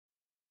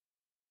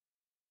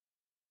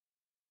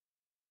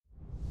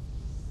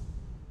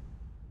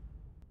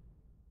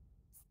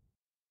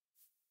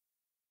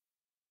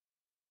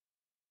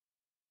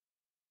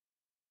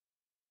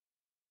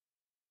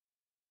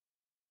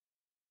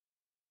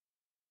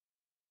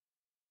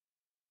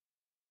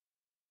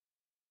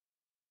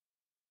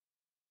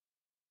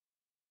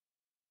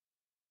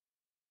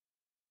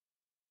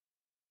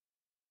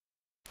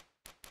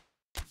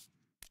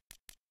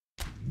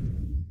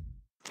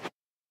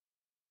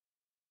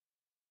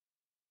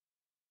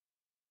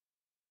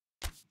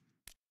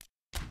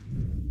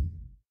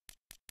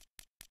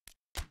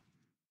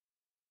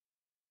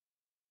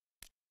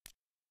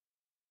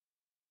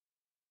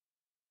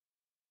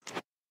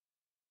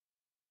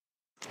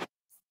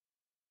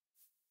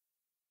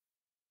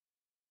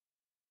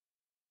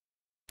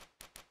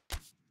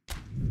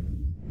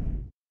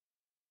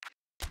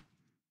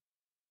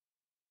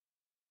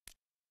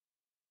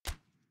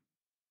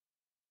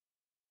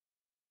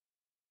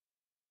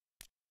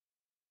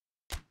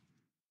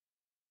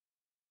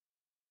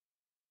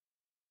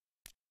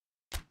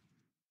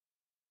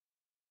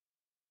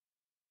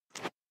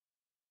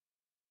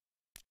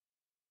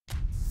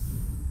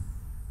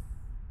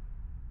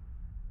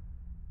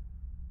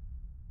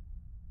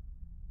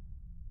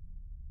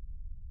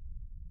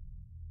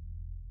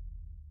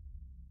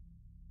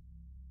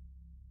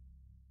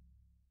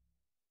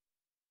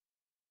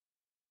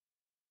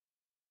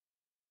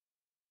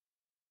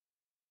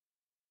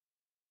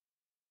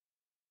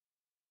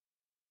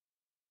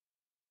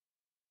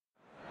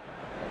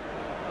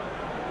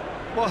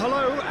Well,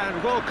 hello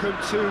and welcome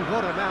to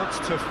what amounts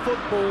to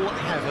football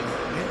heaven.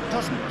 It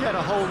doesn't get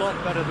a whole lot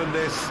better than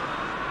this.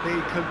 The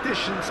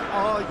conditions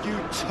are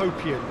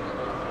utopian.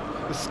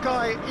 The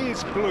sky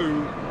is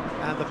blue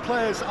and the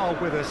players are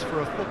with us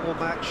for a football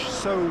match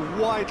so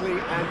widely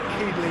and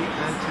keenly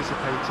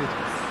anticipated.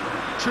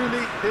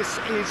 Truly, this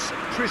is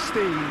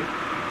pristine,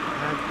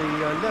 and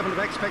the level of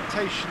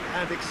expectation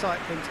and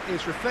excitement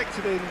is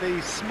reflected in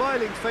the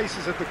smiling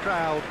faces of the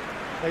crowd.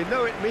 They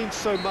know it means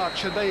so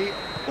much, and they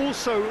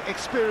also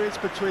experience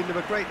between them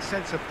a great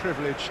sense of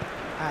privilege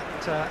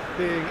at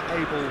being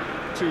able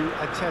to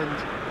attend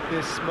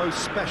this most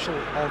special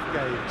of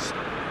games.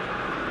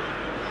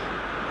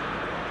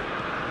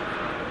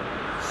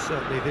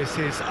 Certainly this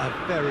is a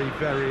very,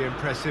 very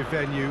impressive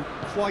venue,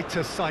 quite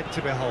a sight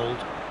to behold.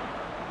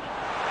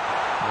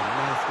 A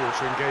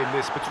mouth-watering game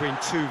this between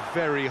two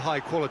very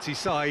high-quality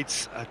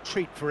sides, a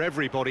treat for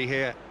everybody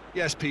here.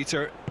 Yes,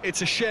 Peter,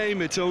 it's a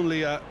shame it's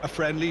only a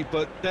friendly,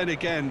 but then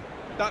again,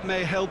 that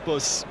may help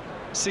us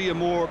see a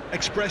more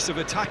expressive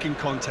attacking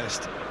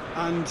contest.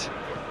 And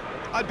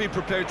I'd be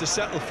prepared to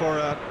settle for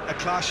a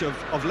clash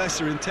of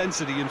lesser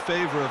intensity in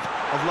favour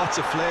of lots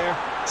of flair,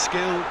 skill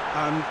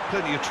and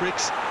plenty of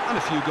tricks and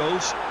a few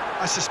goals.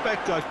 I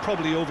suspect I've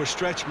probably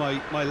overstretched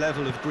my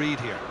level of greed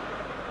here.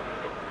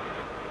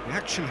 The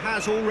action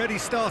has already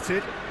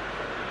started.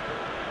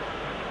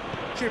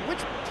 Jim, which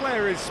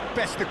player is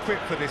best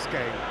equipped for this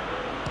game?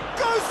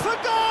 Goes for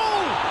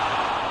goal!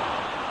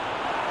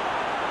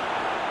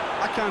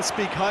 I can't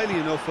speak highly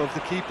enough of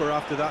the keeper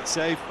after that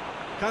save.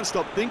 Can't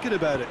stop thinking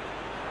about it.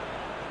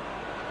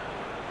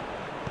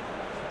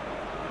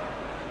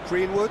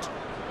 Greenwood.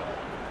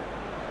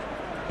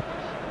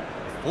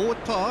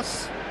 Forward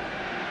pass.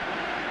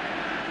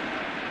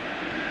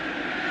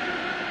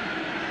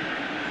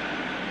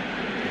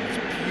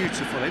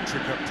 Beautiful,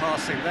 intricate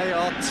passing. They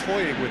are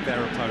toying with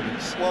their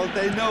opponents. Well,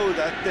 they know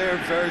that their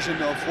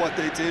version of what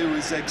they do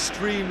is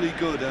extremely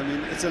good. I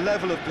mean, it's a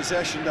level of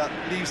possession that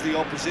leaves the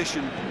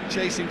opposition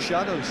chasing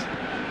shadows.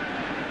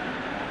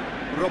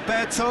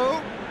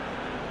 Roberto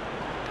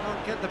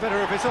can't get the better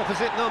of his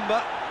opposite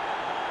number.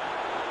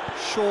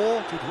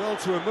 Shaw did well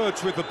to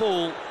emerge with the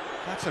ball.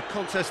 That's a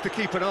contest to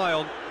keep an eye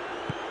on.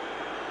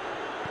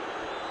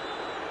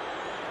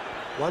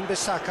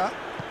 Wan-Bissaka.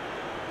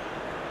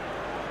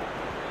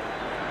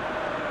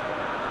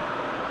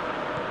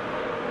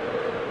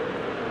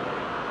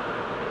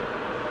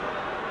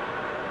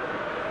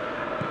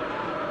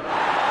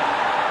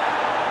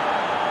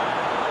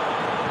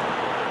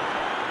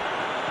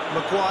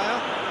 Maguire.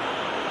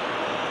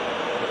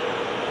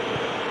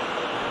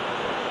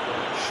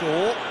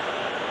 Shaw.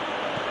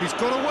 He's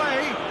got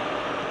away.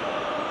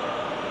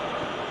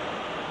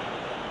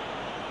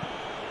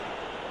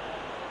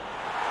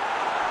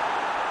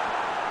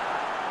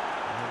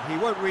 And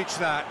he won't reach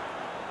that.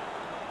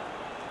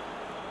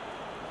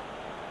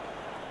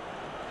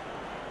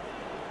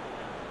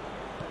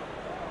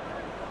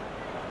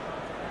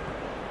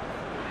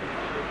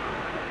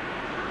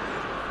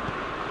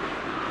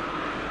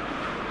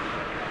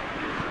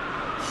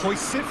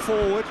 Hoists it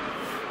forward.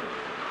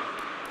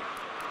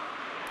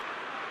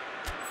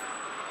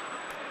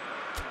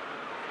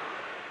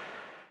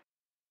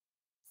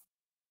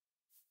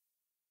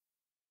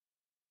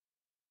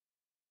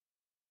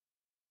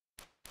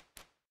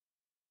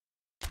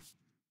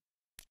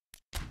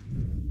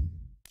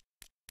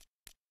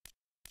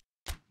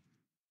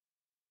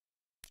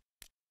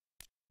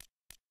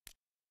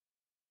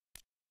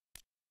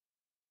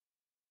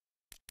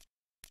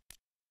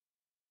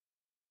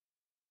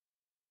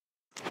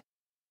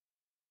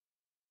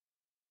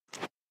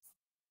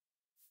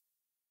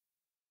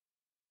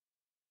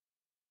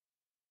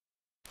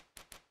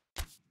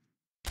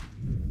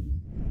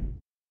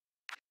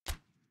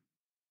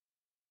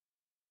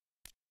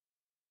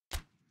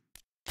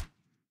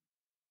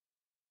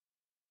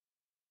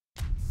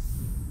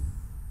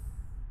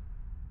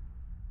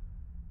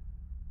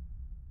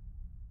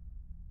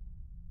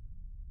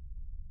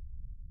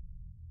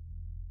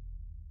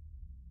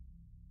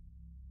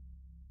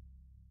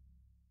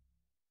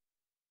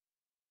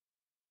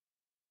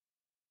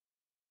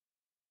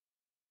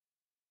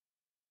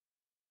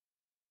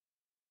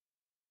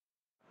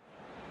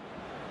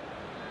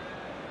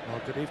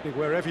 Well, good evening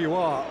wherever you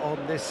are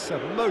on this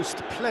most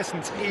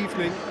pleasant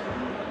evening.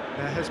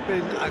 There has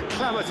been a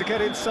clamour to get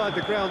inside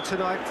the ground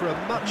tonight for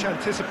a much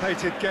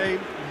anticipated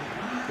game.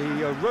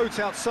 The roads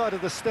outside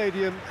of the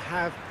stadium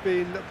have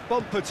been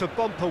bumper to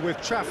bumper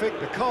with traffic.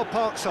 The car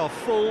parks are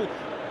full.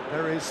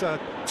 There is a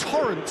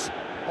torrent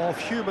of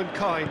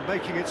humankind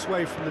making its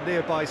way from the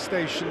nearby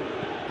station,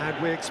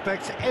 and we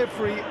expect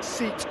every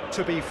seat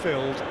to be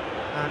filled.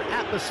 An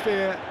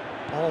atmosphere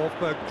of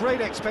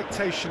great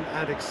expectation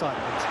and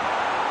excitement.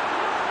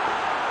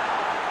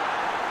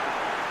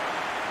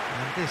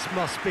 And this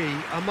must be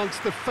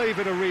amongst the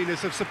favoured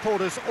arenas of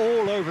supporters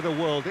all over the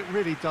world. It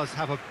really does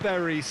have a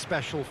very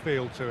special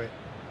feel to it.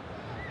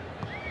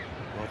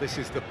 Well, this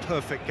is the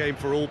perfect game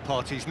for all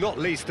parties, not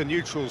least the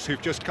neutrals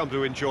who've just come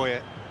to enjoy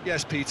it.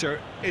 Yes,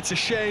 Peter, it's a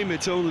shame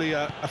it's only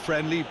a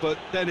friendly, but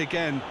then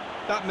again,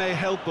 that may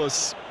help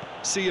us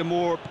see a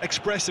more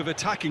expressive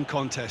attacking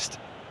contest.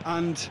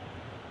 And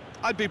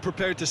I'd be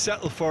prepared to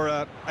settle for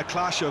a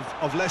clash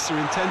of lesser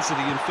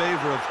intensity in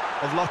favour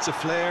of lots of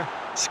flair,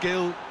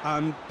 skill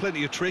and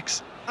plenty of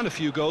tricks and a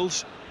few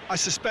goals. I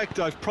suspect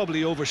I've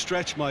probably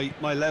overstretched my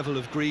level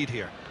of greed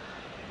here.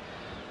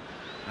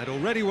 And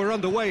already we're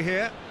underway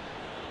here.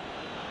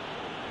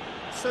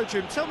 So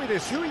Jim, tell me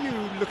this, who are you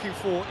looking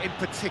for in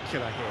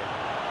particular here?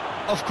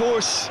 Of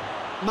course,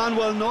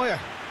 Manuel Neuer.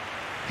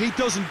 He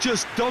doesn't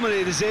just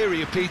dominate his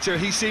area, Peter,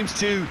 he seems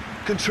to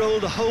control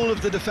the whole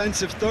of the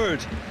defensive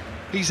third.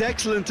 He's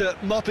excellent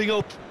at mopping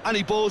up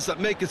any balls that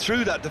make it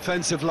through that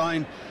defensive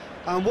line.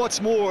 And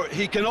what's more,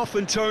 he can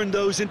often turn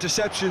those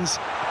interceptions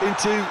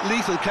into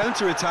lethal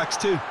counter-attacks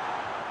too.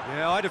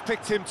 Yeah, I'd have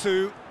picked him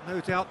too.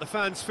 No doubt the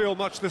fans feel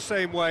much the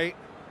same way.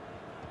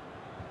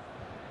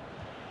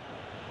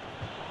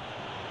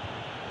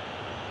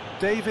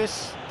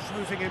 Davis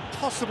proving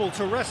impossible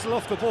to wrestle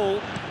off the ball.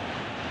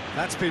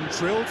 That's been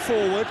drilled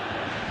forward.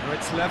 Now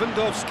it's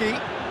Lewandowski.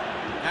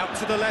 Out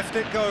to the left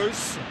it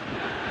goes.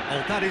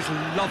 Oh, that is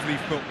lovely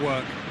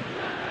footwork.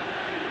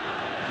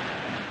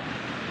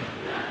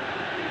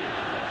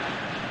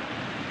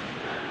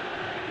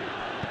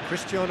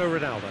 Cristiano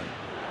Ronaldo.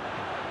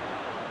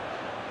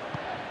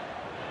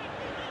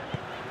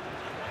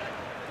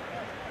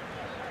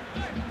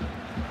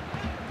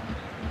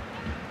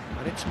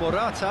 And it's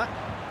Morata.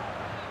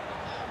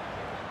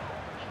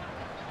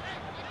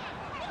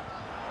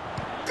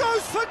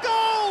 Goes for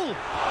goal!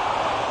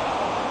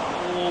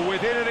 Oh,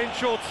 within an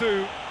inch or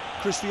two.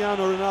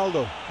 Cristiano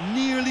Ronaldo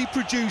nearly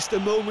produced a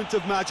moment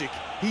of magic.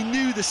 He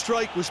knew the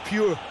strike was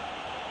pure.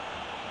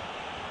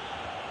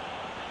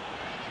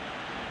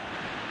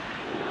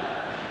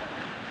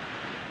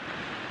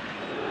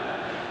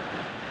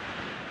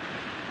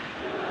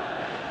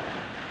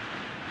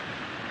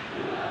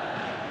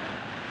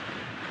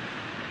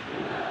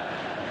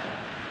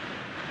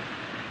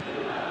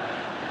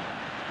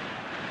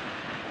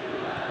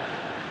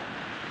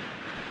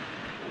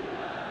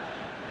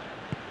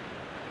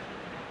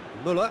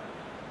 Muller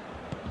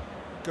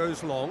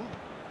goes long.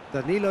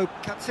 Danilo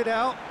cuts it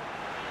out.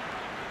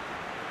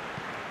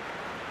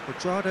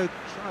 Quadrado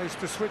tries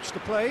to switch the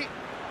play.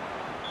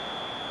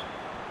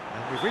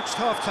 And we've reached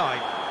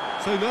half-time.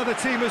 So neither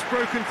team has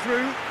broken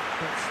through,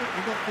 but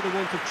certainly not for the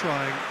want of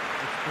trying.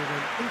 It's been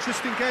an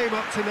interesting game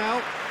up to now,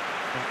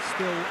 but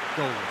still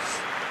goalless.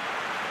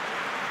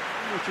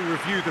 How would you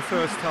review the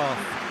first half?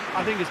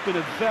 I think it's been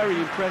a very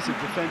impressive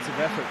defensive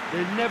effort.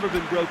 They've never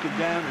been broken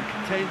down and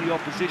contained the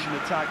opposition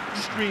attack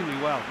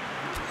extremely well.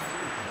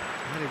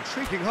 An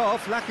intriguing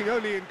half, lacking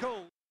only in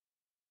goal.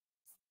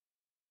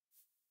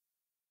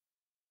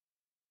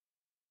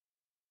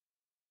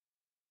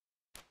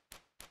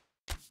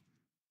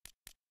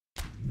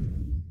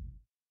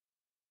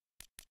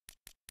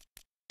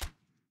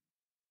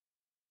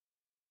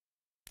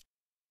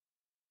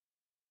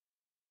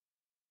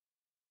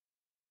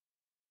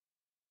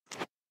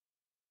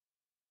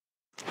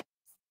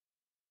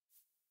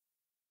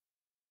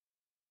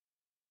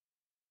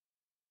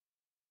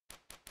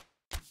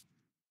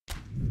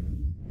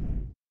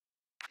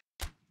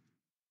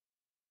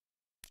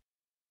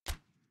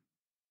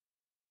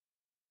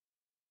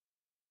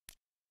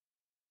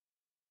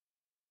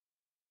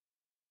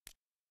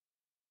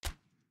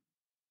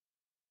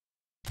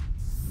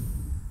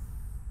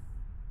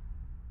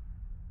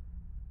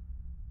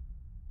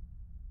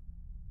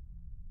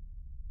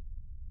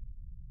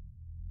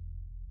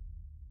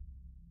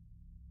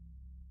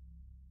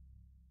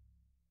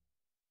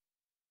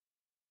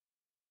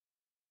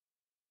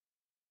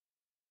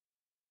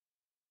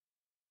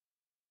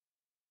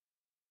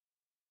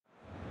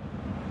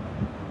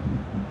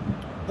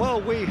 Well,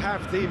 we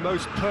have the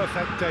most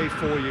perfect day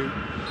for you.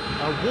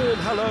 A warm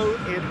hello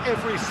in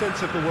every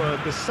sense of the word.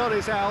 The sun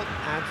is out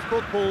and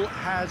football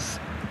has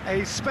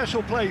a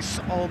special place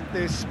on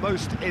this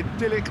most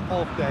idyllic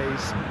of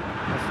days.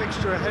 A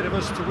fixture ahead of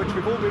us to which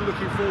we've all been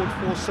looking forward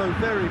for so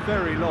very,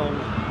 very long,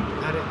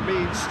 and it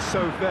means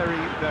so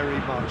very, very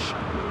much.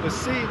 The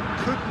scene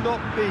could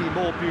not be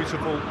more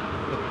beautiful.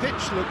 The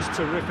pitch looks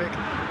terrific.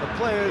 The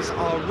players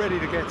are ready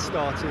to get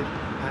started,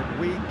 and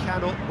we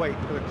cannot wait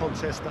for the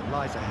contest that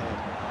lies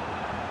ahead.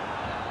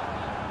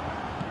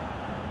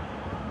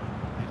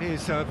 It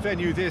is a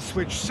venue this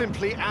which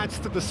simply adds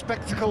to the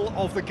spectacle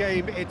of the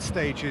game it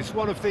stages.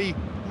 One of the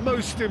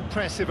most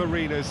impressive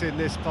arenas in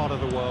this part of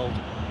the world.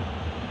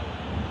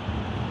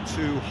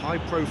 Two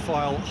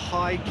high-profile,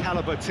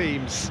 high-caliber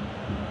teams.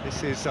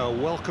 This is a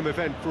welcome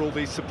event for all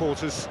these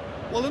supporters.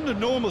 Well, under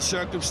normal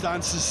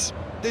circumstances,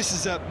 this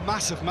is a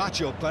massive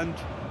matchup, and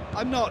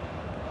I'm not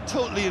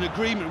totally in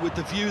agreement with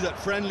the view that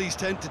friendlies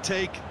tend to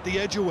take the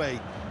edge away.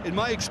 In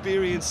my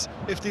experience,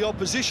 if the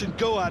opposition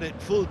go at it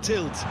full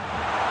tilt,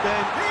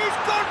 then... He's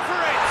gone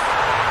for it!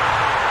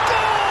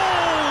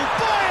 Goal!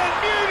 Bayern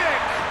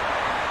Munich!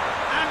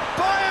 And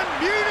Bayern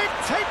Munich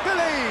take the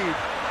lead!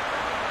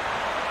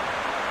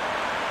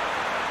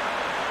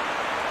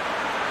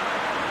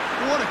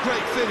 What a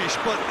great finish,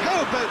 but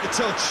how about the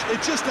touch.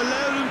 It just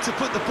allowed him to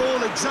put the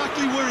ball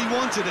exactly where he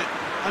wanted it,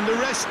 and the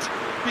rest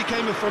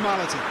became a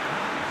formality.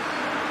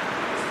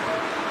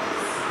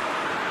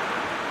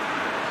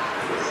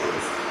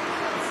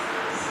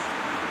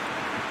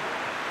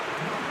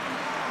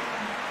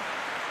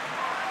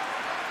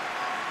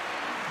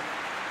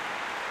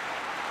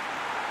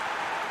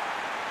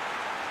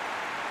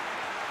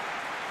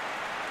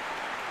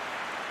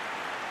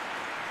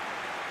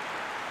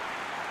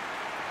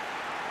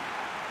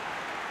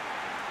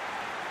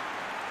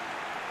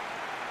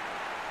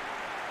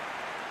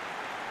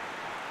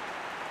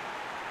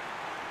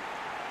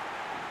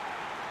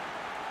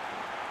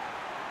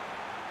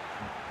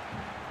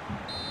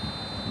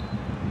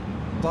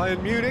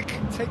 Bayern Munich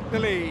take the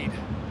lead.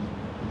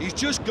 He's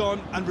just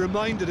gone and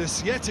reminded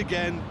us yet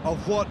again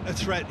of what a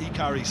threat he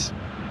carries.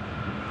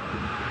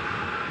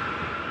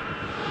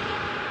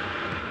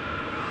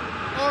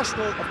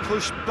 Arsenal have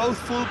pushed both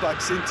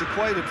fullbacks into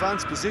quite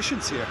advanced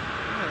positions here.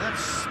 Yeah,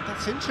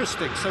 that's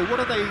interesting. So what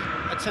are they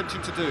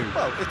attempting to do?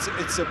 Well,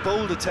 it's a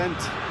bold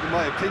attempt, in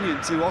my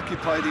opinion, to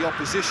occupy the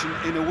opposition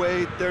in a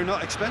way they're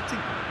not expecting.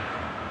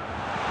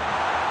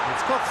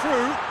 It's got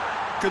through.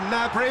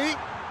 Gnabry.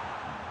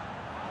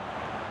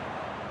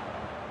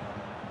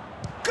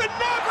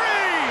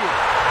 Gnabry!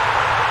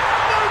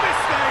 No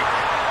mistake!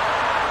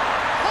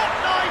 Hot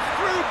knife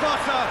through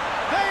butter.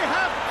 They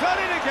have done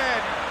it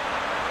again.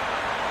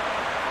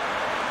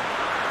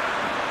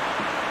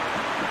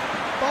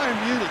 Bayern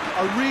Munich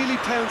are really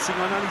pouncing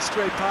on any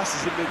stray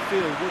passes in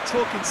midfield. We're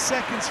talking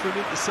seconds from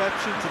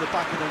interception to the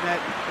back of the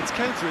net. It's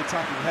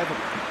counter-attacking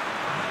heavily.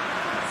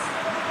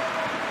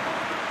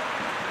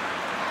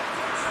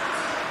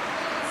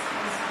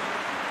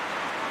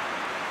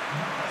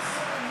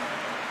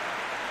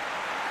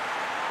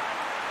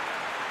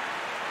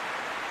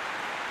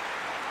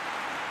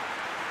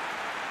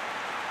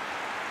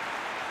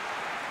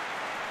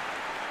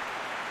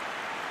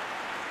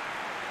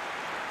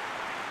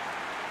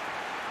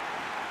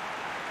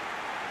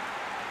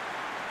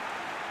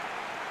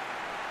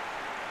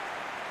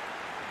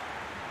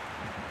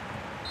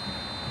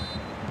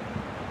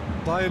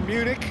 Bayern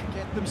Munich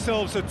get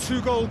themselves a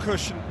 2-goal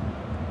cushion.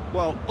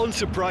 Well,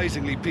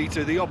 unsurprisingly,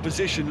 Peter, the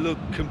opposition look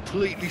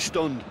completely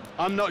stunned.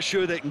 I'm not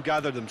sure they can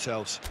gather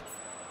themselves.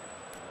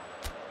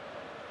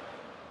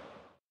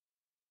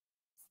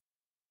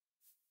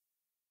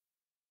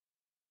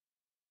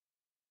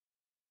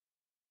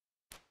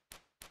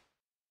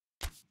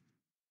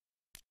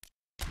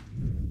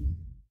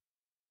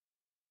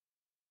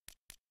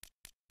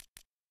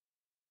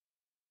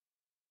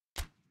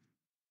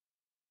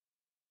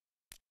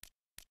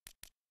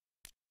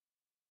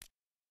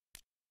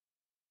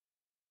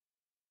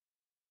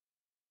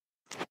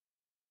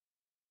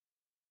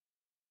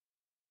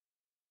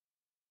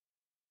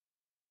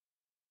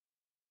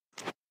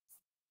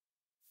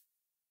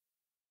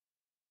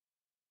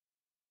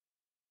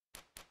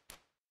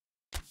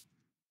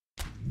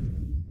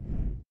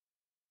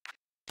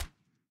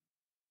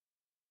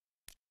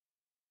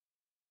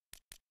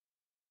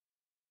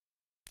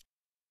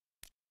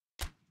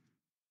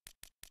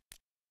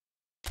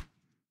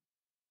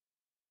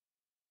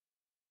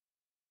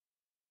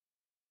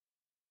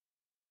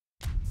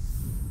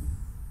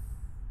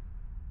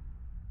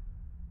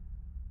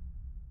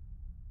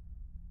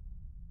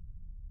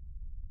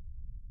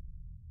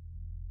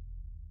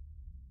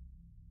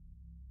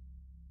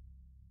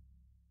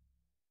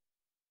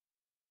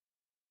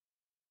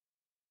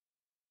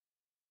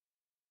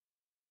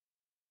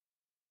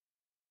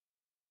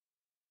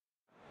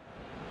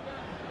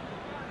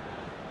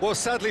 Well,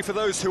 sadly for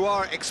those who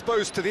are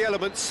exposed to the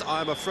elements,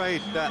 I'm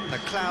afraid that the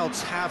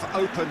clouds have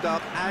opened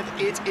up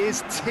and it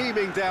is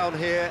teeming down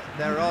here.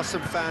 There are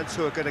some fans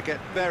who are going to get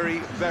very,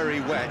 very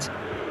wet.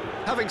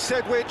 Having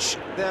said which,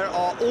 there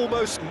are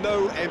almost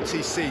no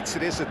empty seats.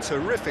 It is a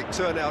terrific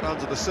turnout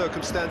under the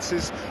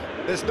circumstances.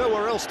 There's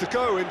nowhere else to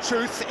go, in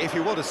truth, if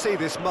you want to see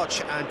this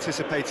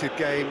much-anticipated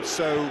game.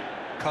 So,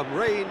 come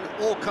rain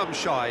or come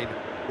shine,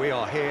 we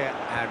are here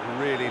and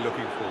really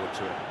looking forward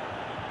to it.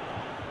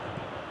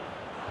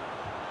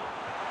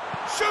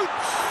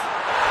 Shoots!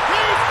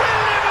 He's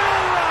delivered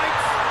all right!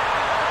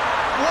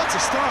 What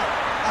a start,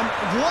 and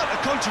what a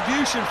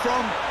contribution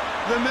from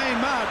the main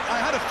man.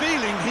 I had a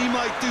feeling he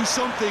might do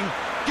something,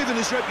 given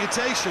his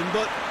reputation,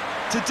 but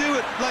to do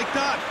it like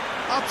that,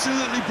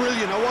 absolutely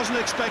brilliant. I wasn't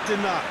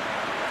expecting that.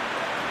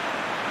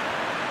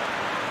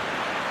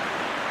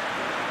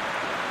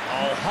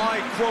 Oh,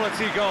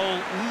 high-quality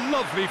goal,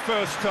 lovely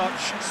first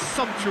touch,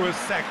 sumptuous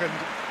second.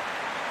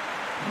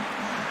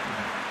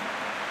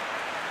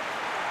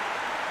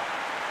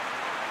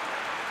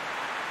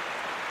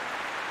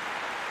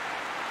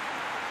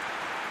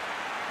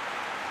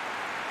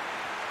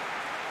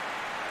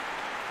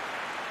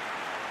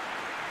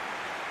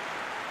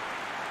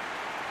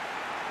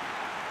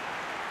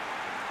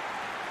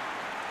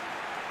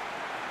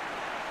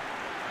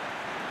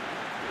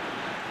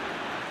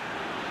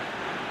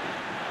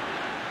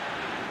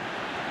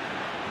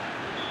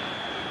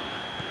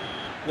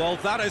 Well,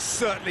 that has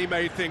certainly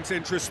made things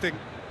interesting.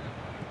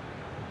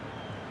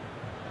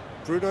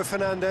 Bruno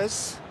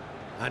Fernandes.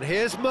 And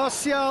here's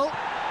Martial.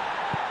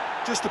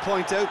 Just to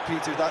point out,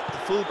 Peter, that the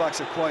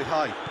fullbacks are quite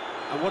high.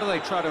 And what do they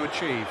try to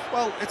achieve?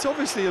 Well, it's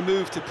obviously a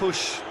move to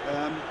push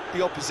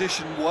the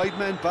opposition wide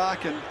men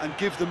back and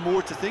give them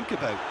more to think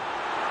about.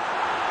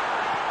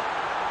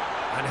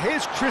 And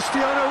here's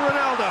Cristiano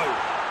Ronaldo.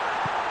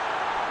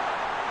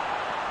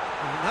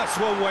 And that's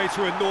one way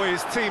to annoy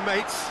his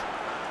teammates.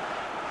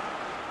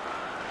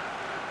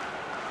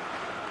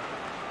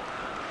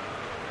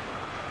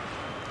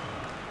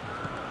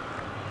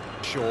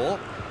 Shaw.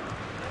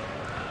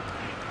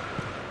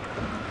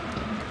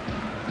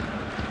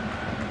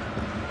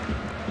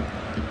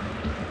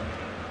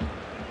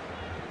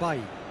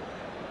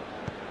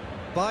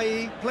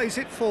 Bailly plays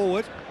it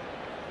forward.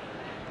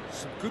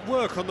 Some good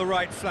work on the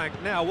right flank.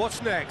 Now,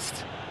 what's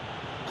next?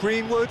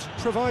 Greenwood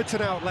provides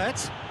an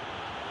outlet.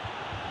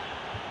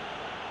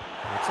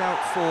 It's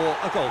out for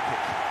a goal kick.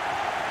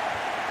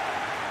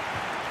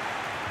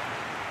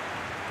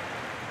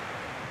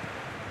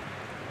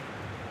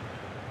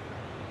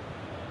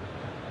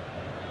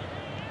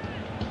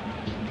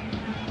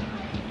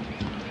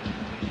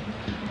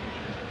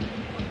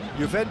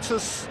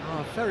 Juventus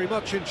are very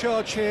much in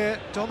charge here,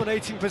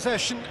 dominating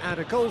possession and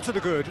a goal to the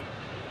good.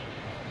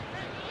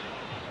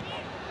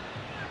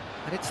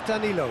 And it's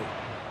Danilo.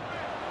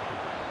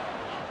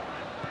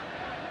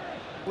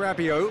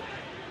 Rabiot.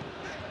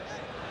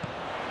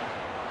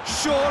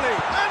 Surely,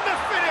 and the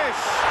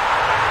finish!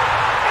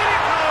 In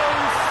it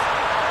goes!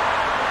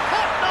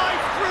 Hot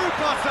knife through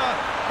butter!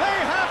 They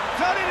have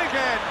done it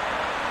again!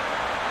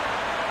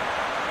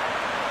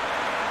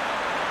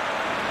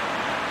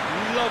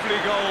 Lovely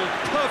goal,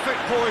 perfect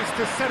poise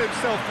to set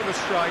himself for the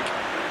strike.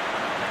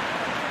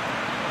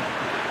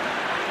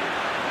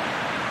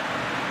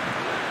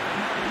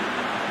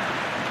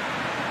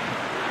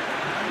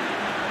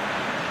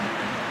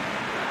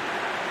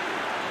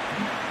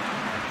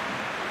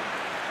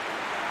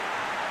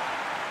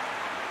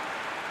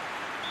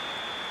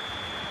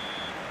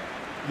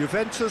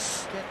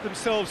 Juventus get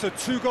themselves a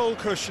two-goal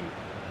cushion.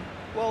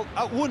 Well,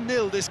 at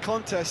 1-0 this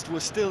contest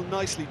was still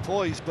nicely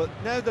poised, but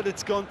now that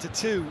it's gone to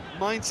 2,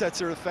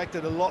 mindsets are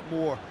affected a lot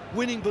more.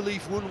 Winning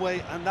belief one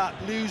way and that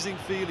losing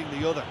feeling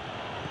the other.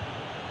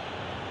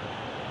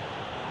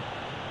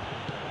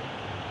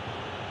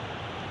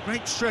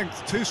 Great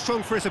strength, too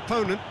strong for his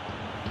opponent.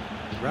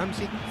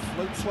 Ramsey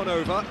floats one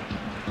over.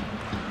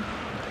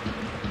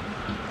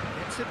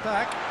 Gets it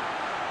back.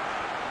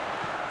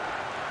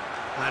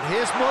 And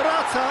here's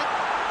Morata.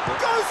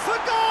 Goes for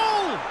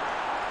goal!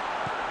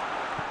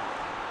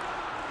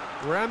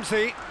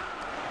 Ramsey.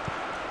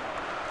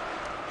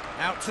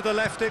 Out to the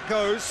left it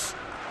goes.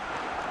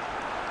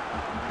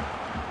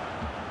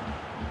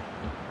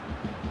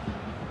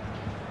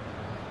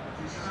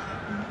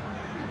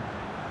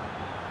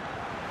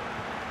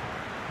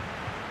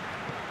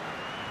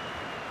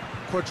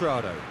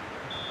 Cuadrado.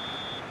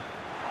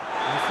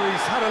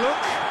 Referee's had a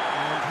look,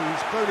 and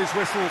he's blown his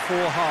whistle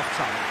for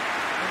half-time.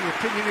 Any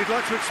opinion you'd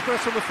like to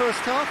express on the first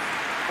half?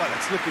 Well,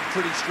 it's looking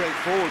pretty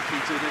straightforward,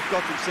 Peter. They've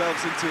got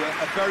themselves into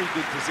a very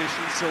good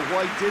position, so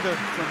why dither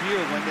from here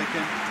when they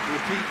can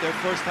repeat their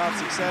first half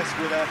success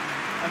with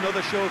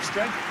another show of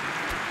strength?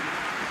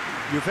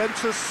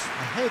 Juventus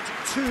ahead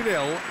 2-0,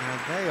 and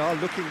they are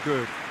looking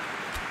good.